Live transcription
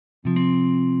Welcome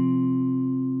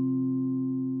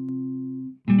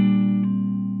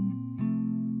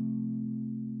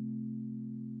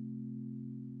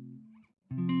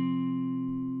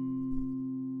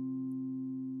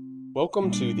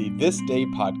to the This Day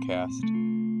podcast,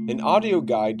 an audio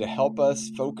guide to help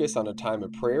us focus on a time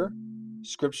of prayer,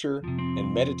 scripture,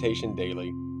 and meditation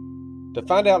daily. To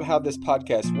find out how this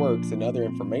podcast works and other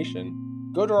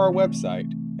information, go to our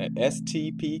website at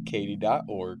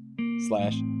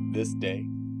stpkaty.org/thisday.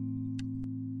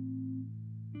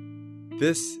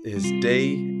 This is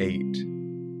day 8,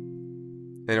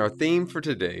 and our theme for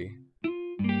today,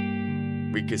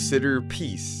 we consider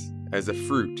peace as a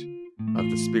fruit of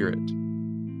the Spirit.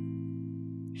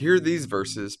 Hear these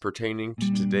verses pertaining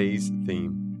to today's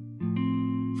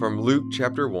theme. From Luke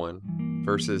chapter 1,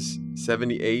 verses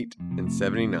 78 and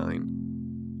 79.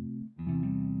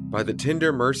 By the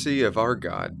tender mercy of our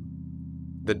God,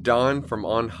 the dawn from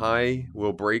on high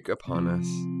will break upon us,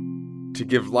 to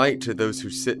give light to those who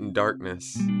sit in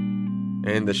darkness,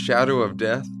 and the shadow of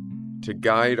death to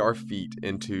guide our feet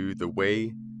into the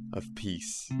way of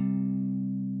peace.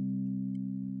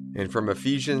 And from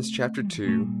Ephesians chapter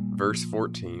 2, verse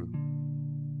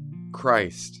 14,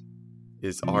 Christ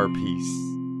is our peace.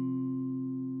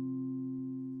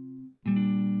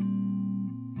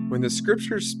 When the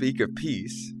scriptures speak of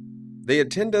peace, they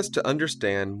intend us to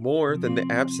understand more than the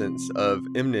absence of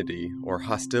enmity or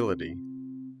hostility.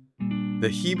 The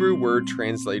Hebrew word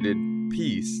translated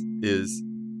peace is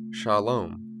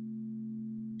shalom.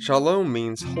 Shalom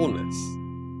means wholeness,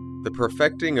 the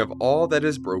perfecting of all that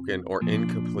is broken or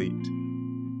incomplete.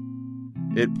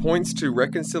 It points to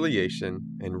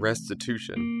reconciliation and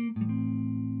restitution.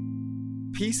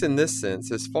 Peace in this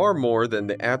sense is far more than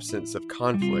the absence of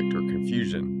conflict or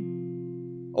confusion.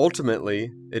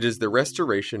 Ultimately, it is the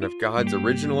restoration of God's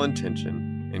original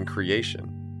intention in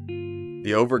creation,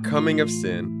 the overcoming of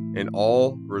sin and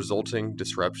all resulting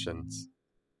disruptions.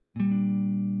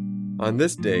 On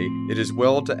this day, it is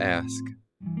well to ask,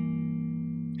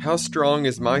 how strong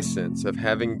is my sense of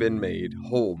having been made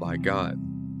whole by God?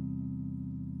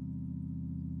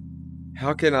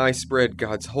 How can I spread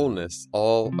God's wholeness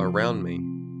all around me?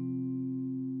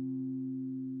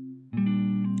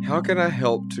 How can I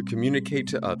help to communicate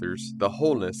to others the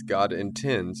wholeness God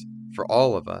intends for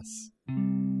all of us?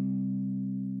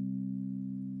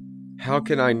 How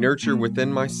can I nurture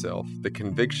within myself the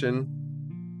conviction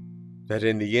that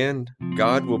in the end,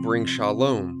 God will bring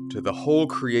shalom to the whole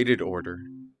created order,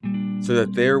 so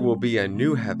that there will be a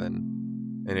new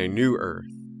heaven and a new earth?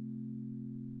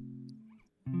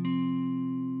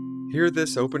 Hear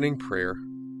this opening prayer.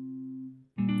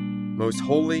 Most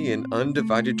holy and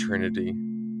undivided Trinity,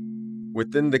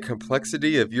 within the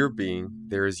complexity of your being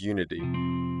there is unity.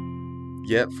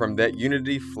 Yet from that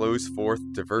unity flows forth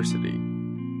diversity,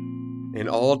 and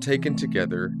all taken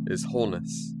together is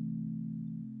wholeness.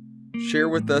 Share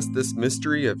with us this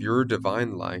mystery of your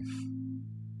divine life,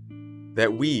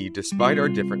 that we, despite our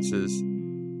differences,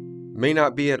 may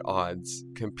not be at odds,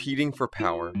 competing for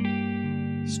power,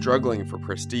 struggling for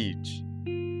prestige,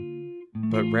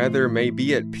 but rather may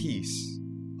be at peace,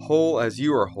 whole as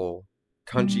you are whole,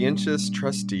 conscientious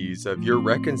trustees of your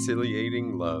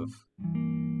reconciliating love.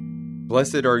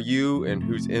 Blessed are you in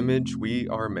whose image we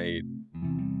are made.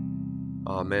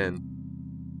 Amen.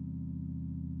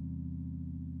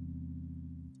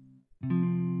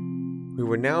 We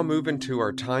will now move into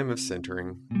our time of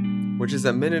centering, which is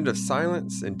a minute of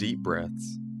silence and deep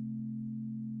breaths.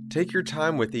 Take your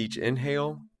time with each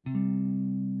inhale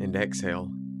and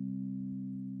exhale.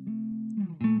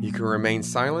 You can remain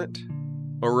silent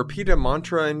or repeat a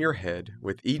mantra in your head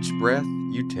with each breath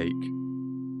you take.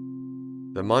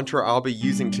 The mantra I'll be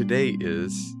using today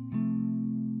is,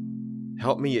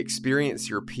 help me experience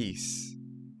your peace.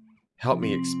 Help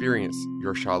me experience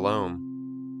your shalom.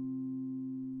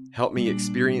 Help me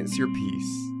experience your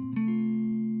peace.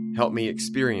 Help me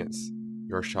experience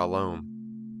your shalom.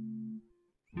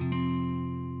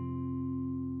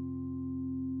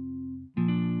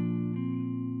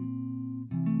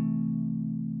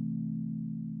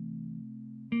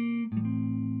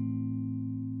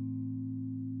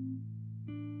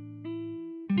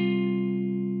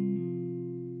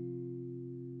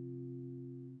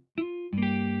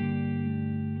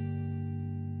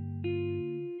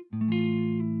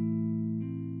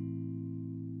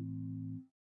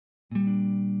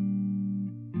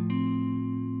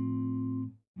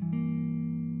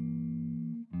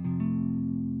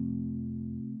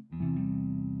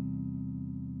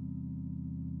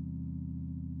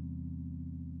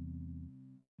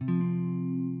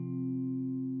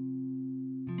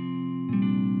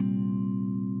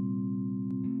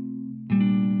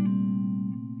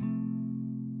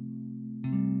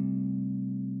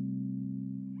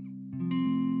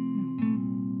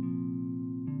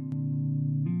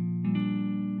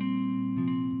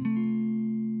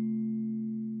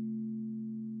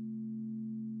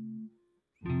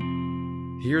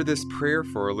 Hear this prayer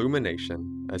for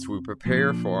illumination as we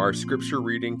prepare for our scripture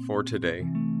reading for today.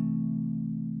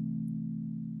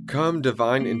 Come,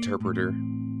 divine interpreter,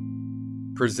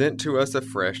 present to us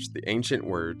afresh the ancient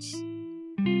words,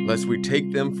 lest we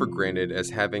take them for granted as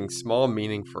having small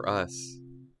meaning for us.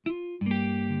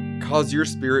 Cause your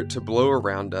Spirit to blow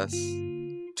around us,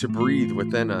 to breathe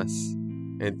within us,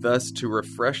 and thus to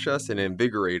refresh us and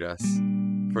invigorate us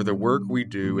for the work we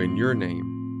do in your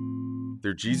name,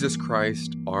 through Jesus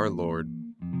Christ our Lord.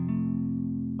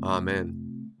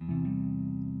 Amen.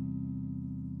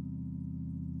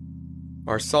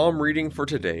 Our psalm reading for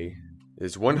today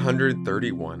is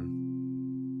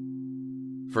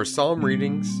 131. For psalm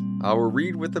readings, I will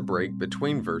read with a break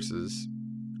between verses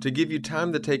to give you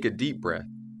time to take a deep breath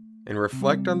and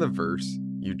reflect on the verse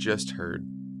you just heard.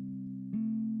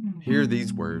 Hear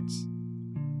these words.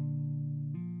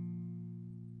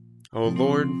 O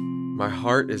Lord, my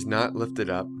heart is not lifted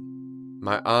up,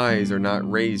 my eyes are not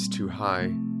raised too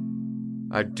high.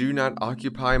 I do not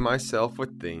occupy myself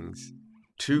with things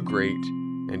too great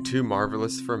and too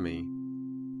marvelous for me.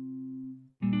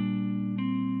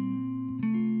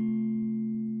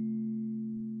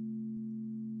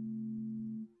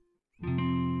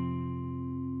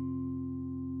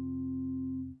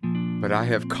 But I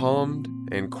have calmed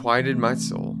and quieted my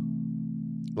soul.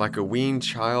 Like a weaned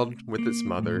child with its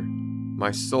mother,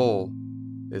 my soul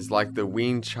is like the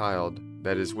weaned child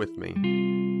that is with me.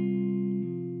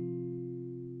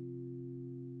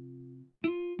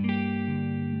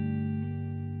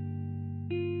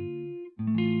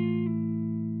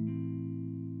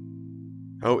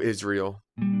 O Israel,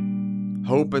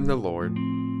 hope in the Lord,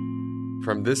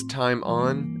 from this time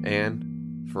on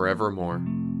and forevermore.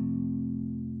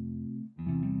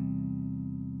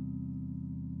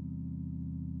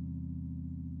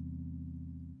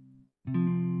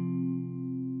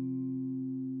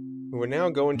 We will now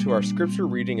go into our scripture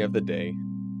reading of the day.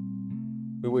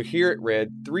 We will hear it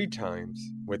read 3 times,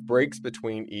 with breaks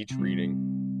between each reading.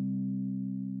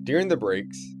 During the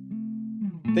breaks,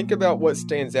 think about what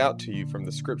stands out to you from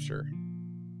the scripture.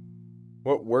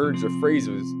 What words or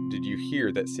phrases did you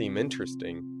hear that seem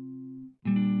interesting?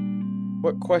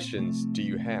 What questions do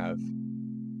you have?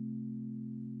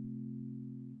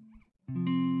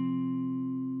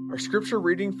 Our scripture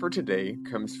reading for today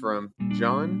comes from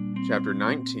John chapter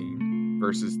 19,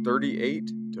 verses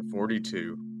 38 to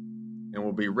 42, and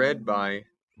will be read by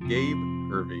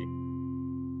Gabe Hervey.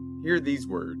 Hear these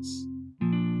words.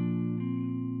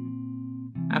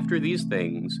 After these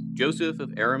things, Joseph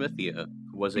of Arimathea,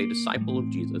 who was a disciple of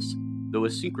Jesus, though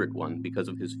a secret one because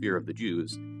of his fear of the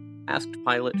Jews, asked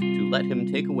Pilate to let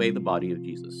him take away the body of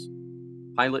Jesus.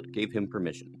 Pilate gave him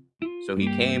permission, so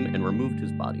he came and removed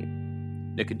his body.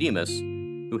 Nicodemus,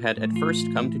 who had at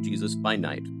first come to Jesus by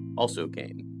night, also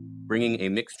came, bringing a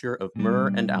mixture of myrrh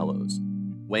and aloes,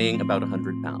 weighing about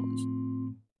 100 pounds.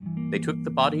 They took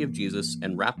the body of Jesus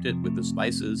and wrapped it with the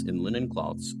spices in linen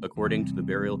cloths, according to the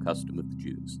burial custom of the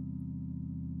Jews.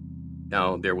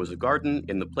 Now there was a garden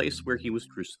in the place where he was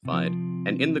crucified,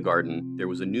 and in the garden there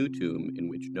was a new tomb in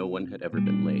which no one had ever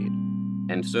been laid.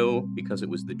 And so, because it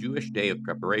was the Jewish day of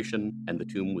preparation, and the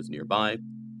tomb was nearby,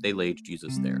 they laid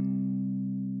Jesus there.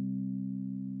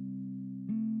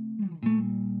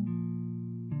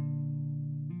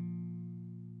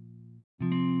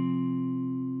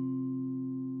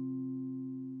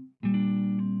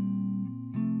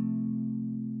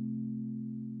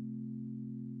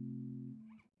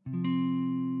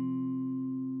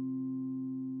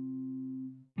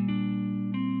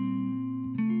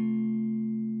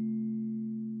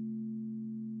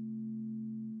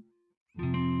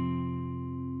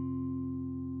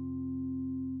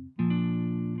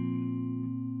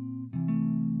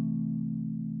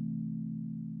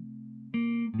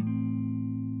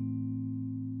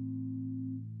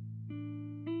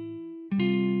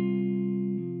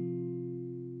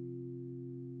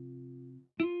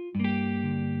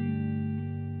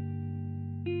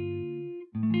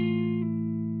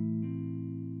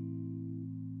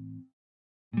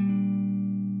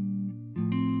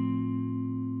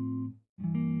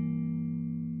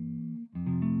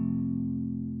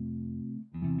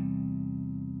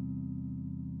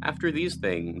 After these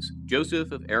things,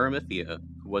 Joseph of Arimathea,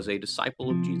 who was a disciple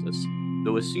of Jesus,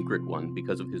 though a secret one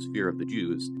because of his fear of the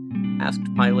Jews, asked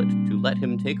Pilate to let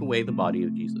him take away the body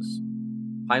of Jesus.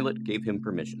 Pilate gave him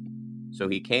permission, so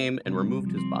he came and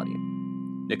removed his body.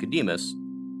 Nicodemus,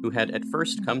 who had at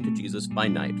first come to Jesus by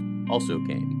night, also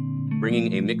came,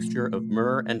 bringing a mixture of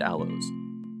myrrh and aloes,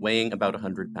 weighing about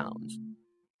 100 pounds.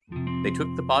 They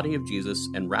took the body of Jesus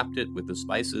and wrapped it with the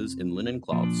spices in linen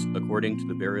cloths, according to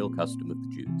the burial custom of the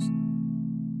Jews.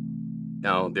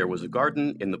 Now there was a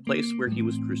garden in the place where he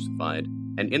was crucified,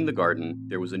 and in the garden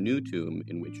there was a new tomb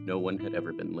in which no one had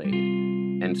ever been laid.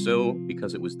 And so,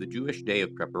 because it was the Jewish day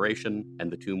of preparation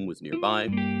and the tomb was nearby,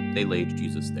 they laid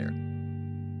Jesus there.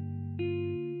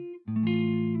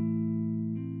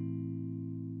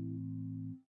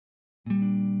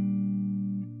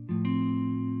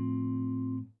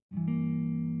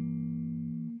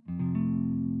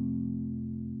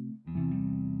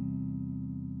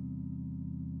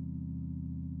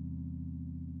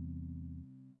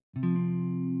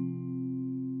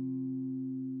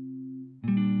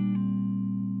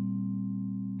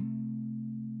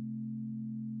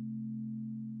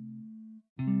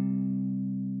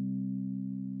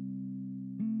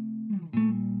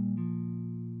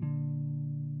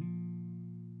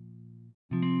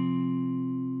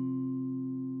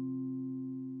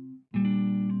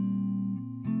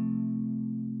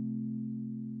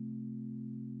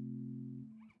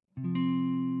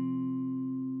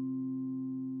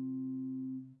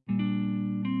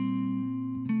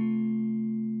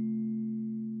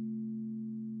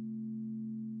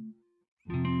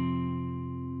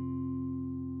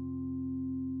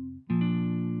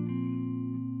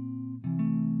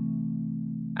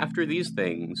 After these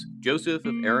things, Joseph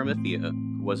of Arimathea,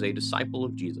 who was a disciple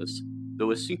of Jesus,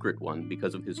 though a secret one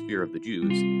because of his fear of the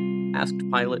Jews, asked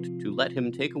Pilate to let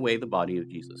him take away the body of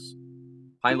Jesus.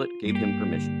 Pilate gave him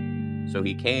permission, so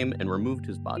he came and removed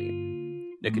his body.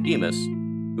 Nicodemus,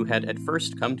 who had at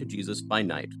first come to Jesus by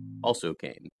night, also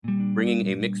came, bringing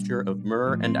a mixture of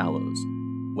myrrh and aloes,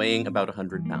 weighing about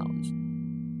 100 pounds.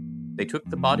 They took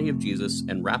the body of Jesus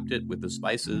and wrapped it with the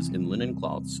spices in linen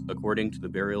cloths, according to the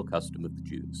burial custom of the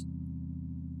Jews.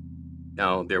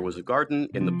 Now there was a garden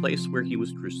in the place where he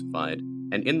was crucified,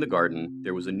 and in the garden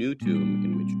there was a new tomb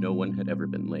in which no one had ever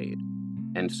been laid.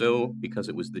 And so, because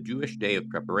it was the Jewish day of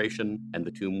preparation and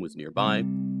the tomb was nearby,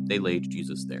 they laid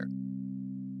Jesus there.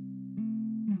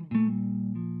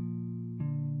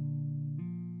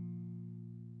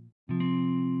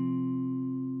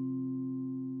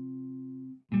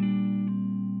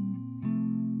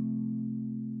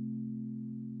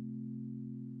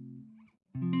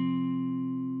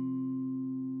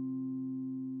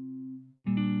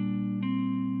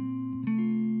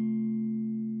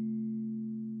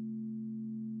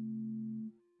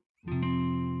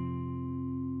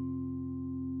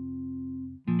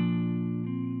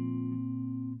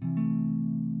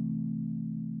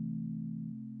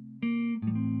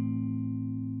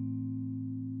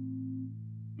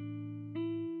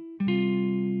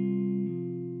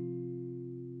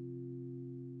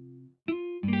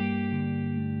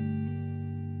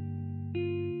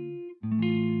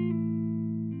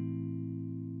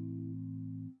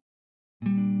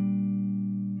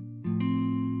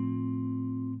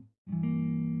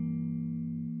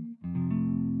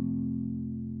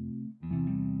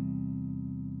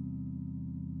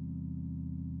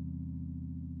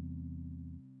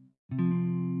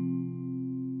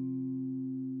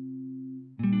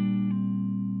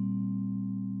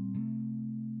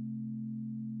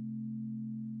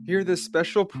 Hear this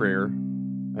special prayer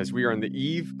as we are on the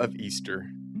eve of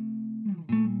Easter.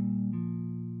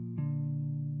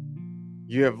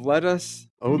 You have led us,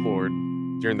 O Lord,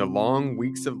 during the long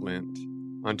weeks of Lent,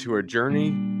 onto a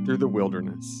journey through the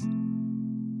wilderness.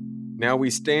 Now we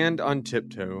stand on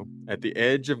tiptoe at the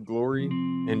edge of glory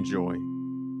and joy.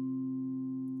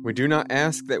 We do not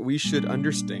ask that we should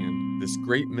understand this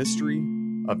great mystery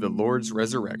of the Lord's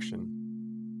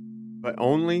resurrection, but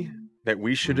only that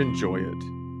we should enjoy it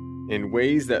in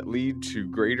ways that lead to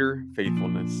greater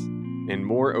faithfulness and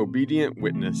more obedient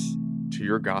witness to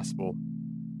your gospel.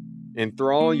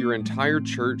 Enthrall your entire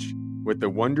church with the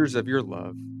wonders of your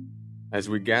love as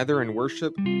we gather in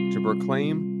worship to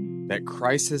proclaim that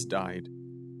Christ has died,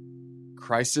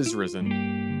 Christ is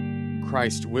risen,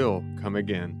 Christ will come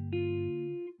again.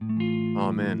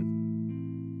 Amen.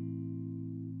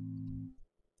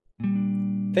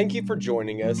 Thank you for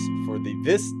joining us for the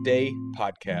This Day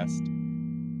podcast.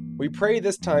 We pray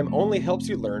this time only helps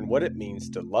you learn what it means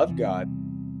to love God,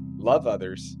 love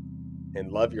others,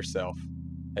 and love yourself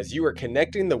as you are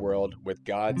connecting the world with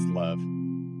God's love.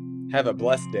 Have a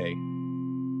blessed day.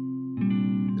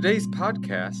 Today's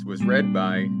podcast was read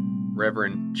by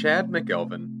Reverend Chad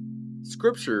McElvin.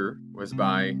 Scripture was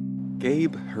by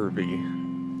Gabe Hervey.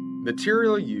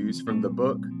 Material used from the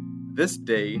book This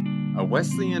Day, A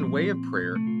Wesleyan Way of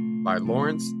Prayer by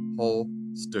Lawrence Hull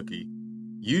Stuckey.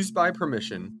 Used by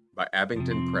permission by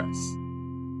Abington Press.